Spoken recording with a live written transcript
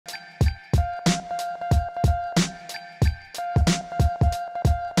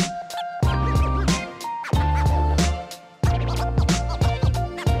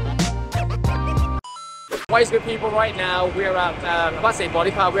What is good, people? Right now we're at, I'm about to say body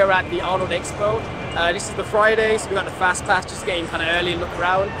power, we're at the Arnold Expo. This is the Friday, so we got the fast pass, just getting kind of early and look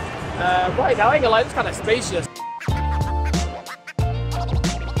around. Right now, I ain't gonna lie, it's kind of spacious.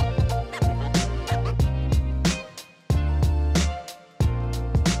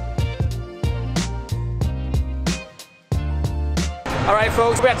 Alright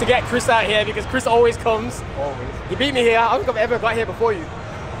folks, we had to get Chris out here because Chris always comes. Always. He beat me here. I don't think I've ever got here before you.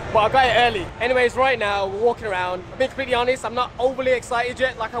 But I got it early. Anyways, right now, we're walking around. I'll be completely honest, I'm not overly excited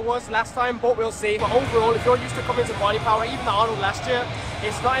yet like I was last time, but we'll see. But overall, if you're used to coming to Body Power, even the Arnold last year,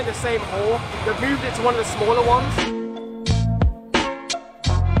 it's not in the same hall. They've moved it to one of the smaller ones.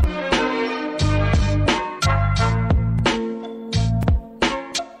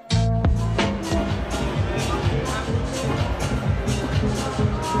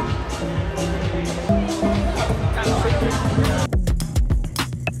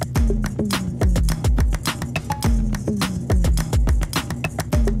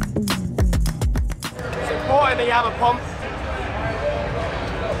 They have a pump.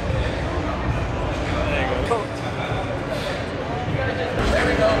 There you go. There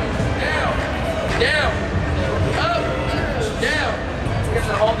we go. Down, down, up, down. We're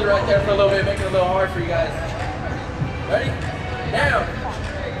gonna hold it right there for a little bit, make it a little hard for you guys. Ready? Down,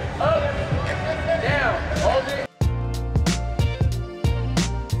 up, down, hold it.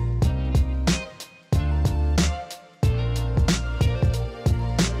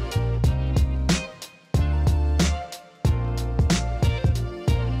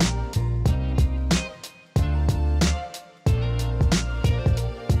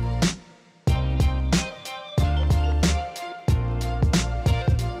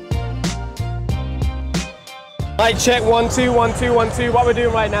 Mic check, 1 2 1 2 1 2. What we're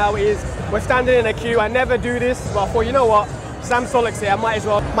doing right now is we're standing in a queue. I never do this, but I thought, you know what? Sam Sulek's here. I might as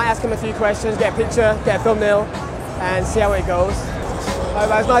well. Might ask him a few questions, get a picture, get a thumbnail, and see how it goes. Hi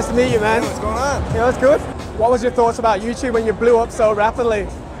guys, nice to meet you, man. Hey, what's going on? Yeah, that's good. What was your thoughts about YouTube when you blew up so rapidly?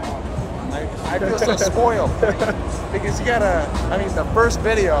 I feel so spoiled because you gotta. I mean, the first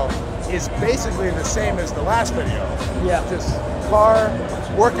video is basically the same as the last video. Yeah. Just car,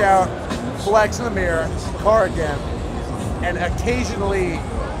 workout, flex in the mirror, car again, and occasionally,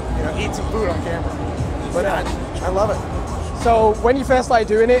 you know, eat some food on camera. But I love it. So when you first started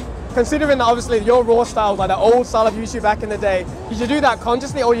doing it, considering that obviously your raw style, like the old style of YouTube back in the day, did you do that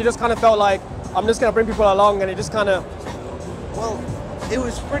consciously, or you just kind of felt like, I'm just gonna bring people along, and it just kind of? Well, it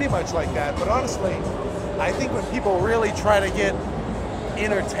was pretty much like that. But honestly, I think when people really try to get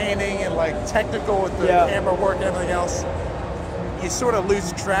entertaining and like technical with the camera work and everything else, you sort of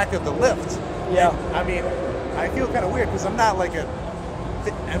lose track of the lift. Yeah. And, I mean, I feel kind of weird because I'm not like an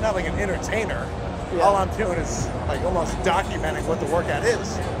entertainer. Yeah. All I'm doing is like almost documenting what the workout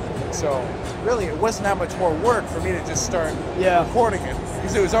is. So really, it wasn't that much more work for me to just start recording it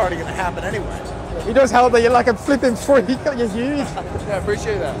because it was already going to happen anyway. It does help that you're like a flipping freak. You're huge. Yeah, I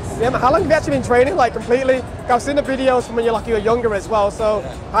appreciate that. Yeah, man, how long have you actually been training, like completely? I've seen the videos from when you were younger as well. So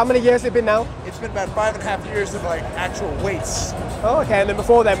how many years has it been now? It's been about 5.5 years of like actual weights. Oh, okay. And then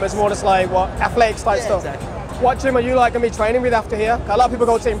before then, it was more just like what, athletics type stuff. Exactly. What gym are you like going to be training with after here? A lot of people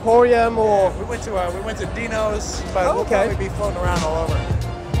go to Emporium or. We went to Dino's, but we'll probably be floating around all over.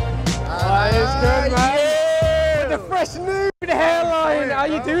 It's good, man. With the fresh nude hairline. How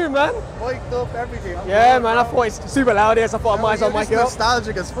you doing, man? Mic'd up everything. Yeah, man. I thought it's super loud here, so I thought I might as well mic it up.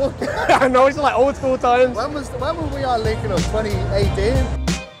 Nostalgic as fuck. I know, it's like old school times. When were we all linking up? 2018.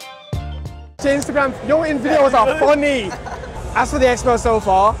 Instagram, your videos are funny. As for the expo so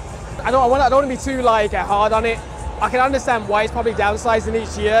far, I don't want to be too like hard on it. I can understand why it's probably downsizing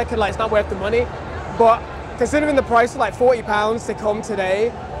each year, because like it's not worth the money. But considering the price of like £40 to come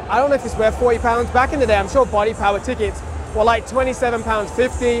today, I don't know if it's worth £40. Back in the day, I'm sure Body Power tickets were like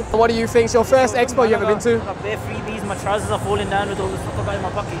 £27.50. What do you think? It's your first expo you've ever been to? I got bare freebies, my trousers are falling down with all the stuff I got in my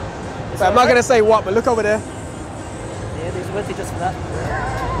pocket. So I'm not going to say what, but look over there. Yeah, it's worth it just for that.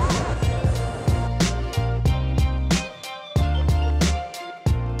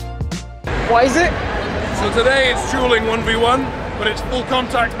 What is it? So today it's dueling 1v1, but it's full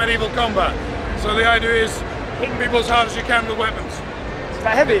contact medieval combat. So the idea is hitting people as hard as you can with weapons. Is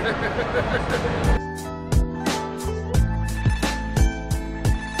that heavy?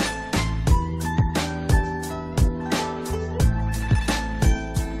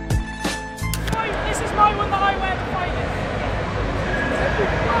 This is my one that I wear to fight in.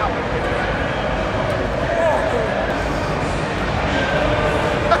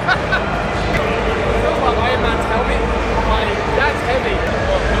 Iron Man's helmet. That's heavy.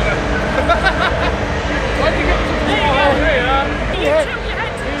 Why'd you get There you go. You tilt your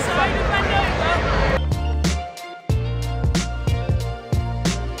head to the side and bend over.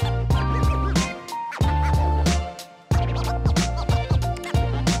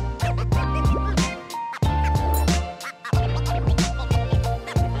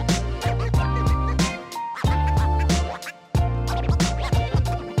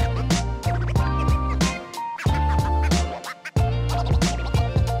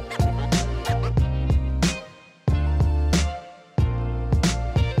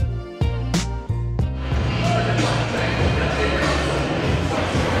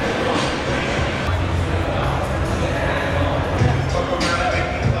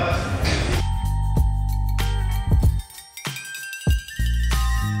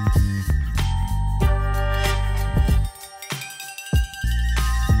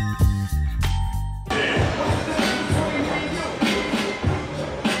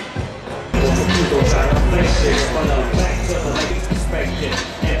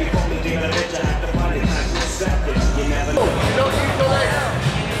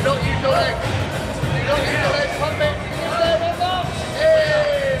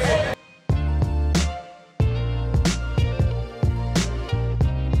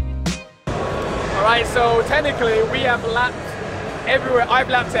 Alright, so technically we have lapped everywhere. I've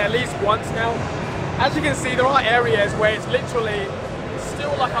lapped it at least once now. As you can see, there are areas where it's literally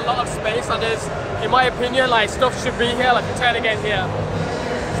still like a lot of space, and there's, in my opinion, like stuff should be here, like you turn again here.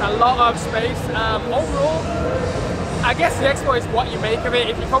 It's a lot of space. Overall, I guess the expo is what you make of it.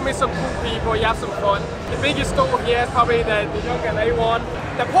 If you come with some cool people, you have some fun. The biggest store here is probably the young LA one.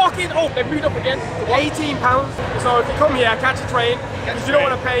 The parking, oh, they've moved up again to £18. So if you come here, catch a train, because you don't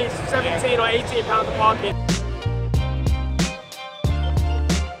want to pay 17 or 18 pounds of parking.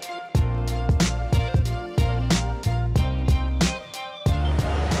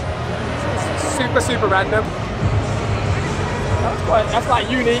 Super random. That's like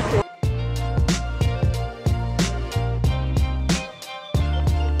unique.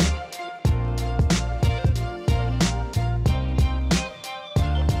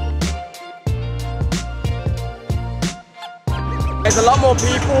 There's a lot more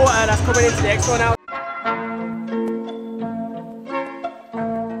people that's coming into the expo now.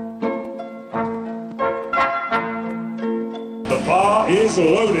 The bar is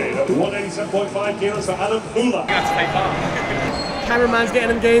loaded at 187.5 kilos for Adam Sulek. Cameraman's getting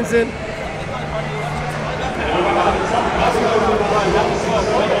them gains in.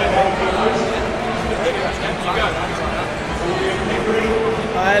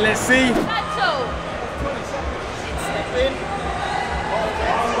 Alright, let's see.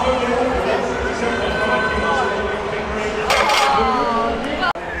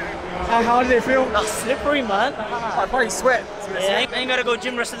 How did it feel? That's slippery, man. I probably sweat. Yeah, I ain't gotta go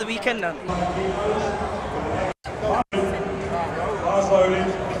gym rest of the weekend then. Last loaded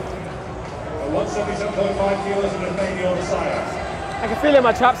at 177.5 kilos and a baby on the side. I can feel it in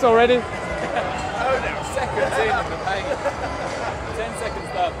my traps already. Seconds in the paint. 10 seconds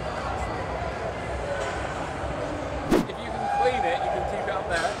done. If you can clean it, you can keep it up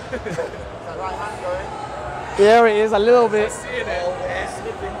there. That right hand going? Yeah, it is, a little bit.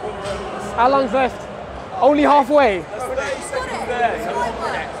 How long's left? Only halfway. That's 30 seconds there.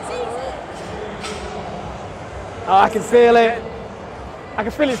 Oh, I can feel it. I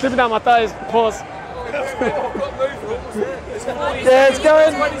can feel it slipping down my thighs. Pause. Yeah, it's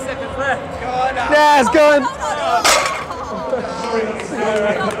going. 20 seconds left. Yeah, it's going.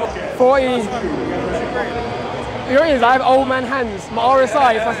 40. You know what it is? I have old man hands. My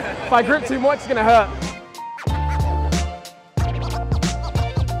RSI, if I grip too much, it's gonna hurt.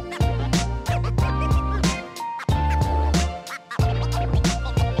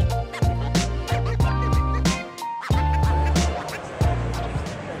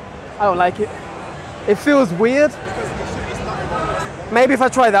 I don't like it. It feels weird. Maybe if I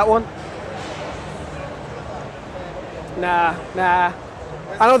try that one. Nah.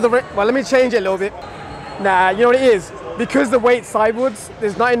 I know well, let me change it a little bit. Nah, you know what it is? Because the weight's sidewards,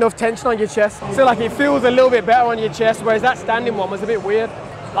 there's not enough tension on your chest. So like it feels a little bit better on your chest, whereas that standing one was a bit weird.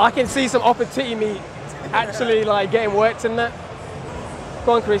 I can see some upper titty meat actually like getting worked in that.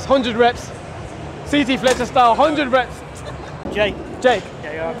 Go on, Chris, 100 reps. CT Fletcher style, 100 reps. Jake.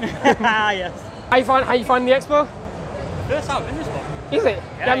 Yes. How you find the expo? First time in this one. Is it? You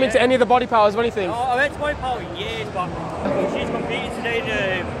haven't been to any of the body powers or anything? No, I went to Body Power years back. She's competing today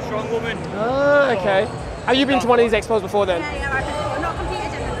in the Strong Woman. Ah, okay. Have you been to one of these expos before then? Yeah, I've not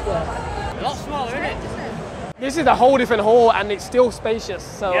competed in it before. A lot smaller, isn't it? This is a whole different hall and it's still spacious,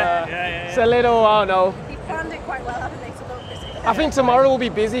 so it's a little, I don't know. They planned it quite well, haven't they? So don't visit. I think tomorrow will be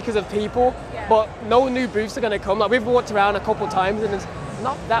busy because of people, but no new booths are going to come. Like we've walked around a couple of times and there's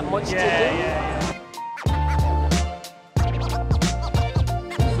not that much to do.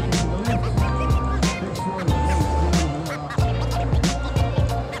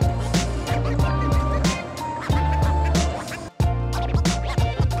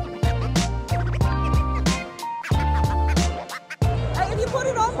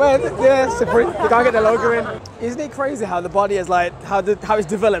 Well, yeah, it's different. You can't get the logo in. Isn't it crazy how the body is like, how it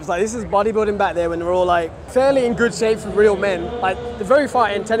develops? Like this is bodybuilding back there when they're all like fairly in good shape for real men. Like the very far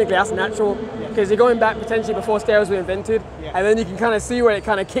end, technically that's natural because you're going back potentially before steroids were invented, and then you can kind of see where it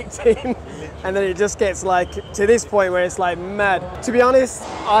kind of kicked in, and then it just gets like to this point where it's like mad. To be honest,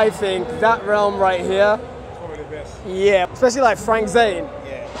 I think that realm right here, yeah, especially like Frank Zane.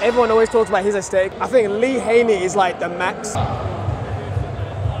 Everyone always talks about his aesthetic. I think Lee Haney is like the max.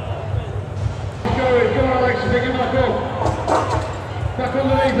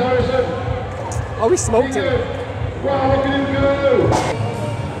 Oh, we smoked him.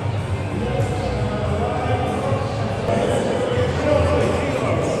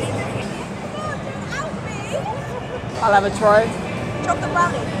 I'll have a try. Chocolate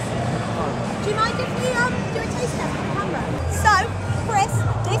brownie. Do you mind if we do a taste test on camera? So, Chris,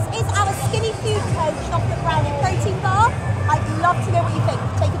 this is our Skinny Food Co. chocolate brownie protein bar. I'd love to know what you think.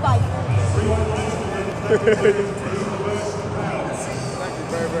 Take a bite.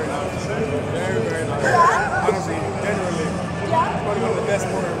 Very, very nice. Very, very nice. Yeah? Honestly, generally. Yeah? Probably one of the best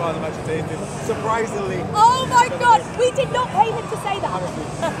porter bars I've actually tasted. Surprisingly. Oh my God, we did not pay him to say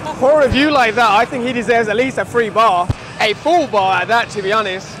that. For a review like that, I think he deserves at least a free bar. A full bar at that, to be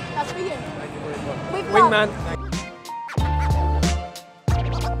honest. That's for you. Thank you very much. With love. Wingman.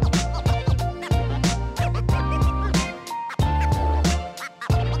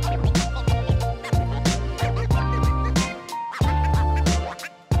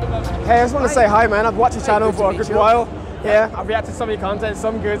 Hey, I just want to say hi, man. I've watched your channel for a good while. Yeah, I've reacted to some of your content,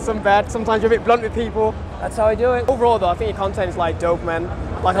 some good, some bad. Sometimes you're a bit blunt with people. That's how I do it. Overall, though, I think your content is like dope, man.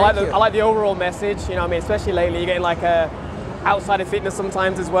 Like I like the overall message. You know what I mean? Especially lately, you're getting like outside of fitness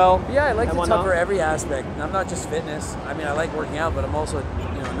sometimes as well. Yeah, I like to whatnot. cover every aspect. I'm not just fitness. I mean, I like working out, but I'm also,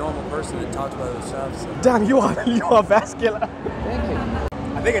 a normal person that talks about other stuff. So. Damn, you are vascular. Thank you.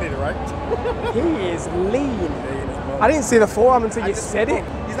 I think I did it right. He is lean. I didn't see the forearm until you said it.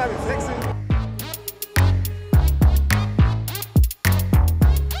 He's not even flexing.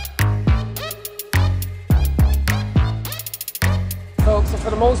 Folks, so for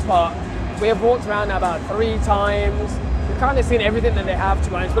the most part, we have walked around now about 3 times. We've kind of seen everything that they have, to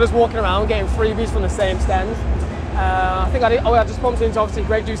be honest. We're just walking around getting freebies from the same stands. I think I just bumped into obviously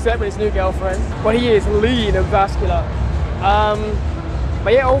Greg doucette with his new girlfriend, but he is lean and vascular.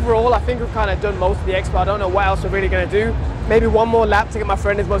 But yeah, overall, I think we've kind of done most of the expo. I don't know what else we're really going to do. Maybe one more lap to get my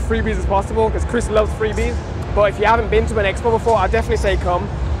friend as much freebies as possible, because Chris loves freebies. But if you haven't been to an expo before, I'd definitely say come,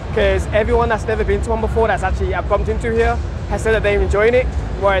 because everyone that's never been to one before that's actually I've bumped into here has said that they're enjoying it,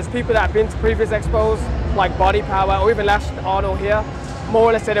 whereas people that have been to previous expos, like Body Power, or even last Arnold here, more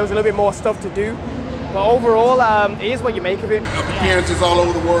or less said there was a little bit more stuff to do. But overall, it is what you make of it. Appearances all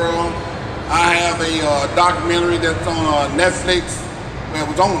over the world. I have a documentary that's on Netflix. Well, it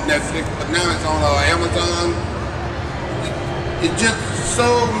was on Netflix, but now it's on Amazon. It's just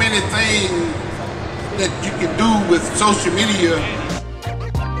so many things that you can do with social media.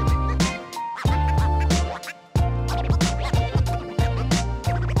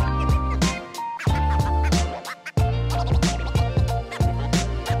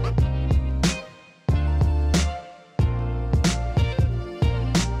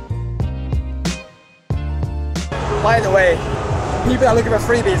 By the way, people that are looking for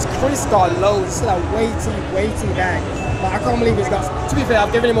freebies, Chris got loads. This is a weighty bag. Like, I can't believe he's got, to be fair,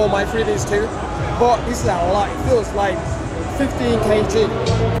 I've given him all my freebies too, but this is a lot. It feels like 15 kg.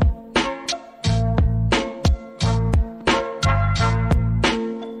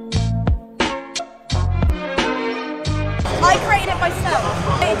 I created it myself.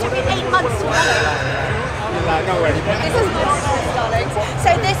 It took me 8 months to create. No way. This is my business, darling. So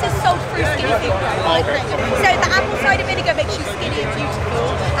this is sold through Skinny Food Co. So the apple cider vinegar makes you skinny and beautiful,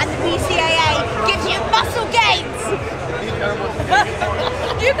 and the BCAA gives you muscle gains.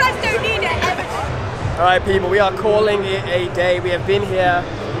 You guys don't need it ever. All right, people, we are calling it a day. We have been here.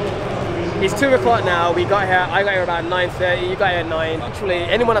 It's 2 o'clock now. We got here. I got here about 9:30. You got here at 9. Actually,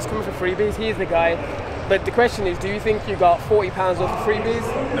 anyone that's coming for freebies, he's the guy. But the question is, do you think you got £40 worth of freebies?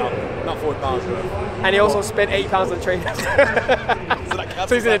 No, not £40 worth. And he also spent £8 on traders.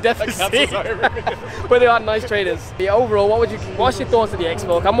 So he's in a deficit. But they are nice traders. Yeah, overall, what's your thoughts of the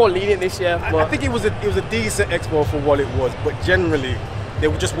expo? I'm more lenient this year. I think it was a decent expo for what it was, but generally there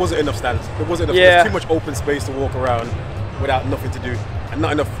just wasn't enough stands. There wasn't enough. There's too much open space to walk around without nothing to do, and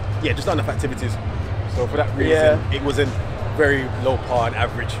not enough. Yeah, just not enough activities. So for that reason, it was a very low par and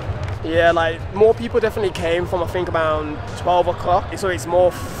average. Yeah, like more people definitely came from I think around 12 o'clock, so it's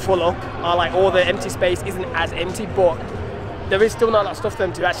more full up. Like all the empty space isn't as empty, but there is still not a lot of stuff for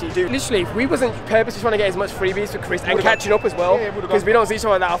them to actually do. Literally, if we wasn't purposely trying to get as much freebies for Chris and catching up as well, because we don't see each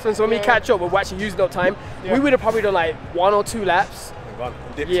other that often, so when we catch up, we're actually using up time. We would have probably done like 1 or 2 laps. And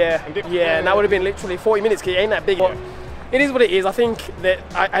that would have been literally 40 minutes, because it ain't that big. But it is what it is. I think that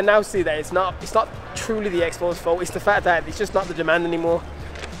I now see that it's not truly the expo's fault. It's the fact that it's just not the demand anymore.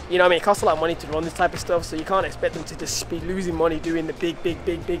 You know what I mean? It costs a lot of money to run this type of stuff, so you can't expect them to just be losing money doing the big.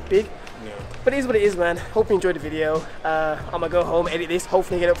 Yeah. But it is what it is, man. Hope you enjoyed the video. I'm gonna go home, edit this,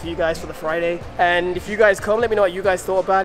 hopefully get it up for you guys for the Friday. And if you guys come, let me know what you guys thought about it.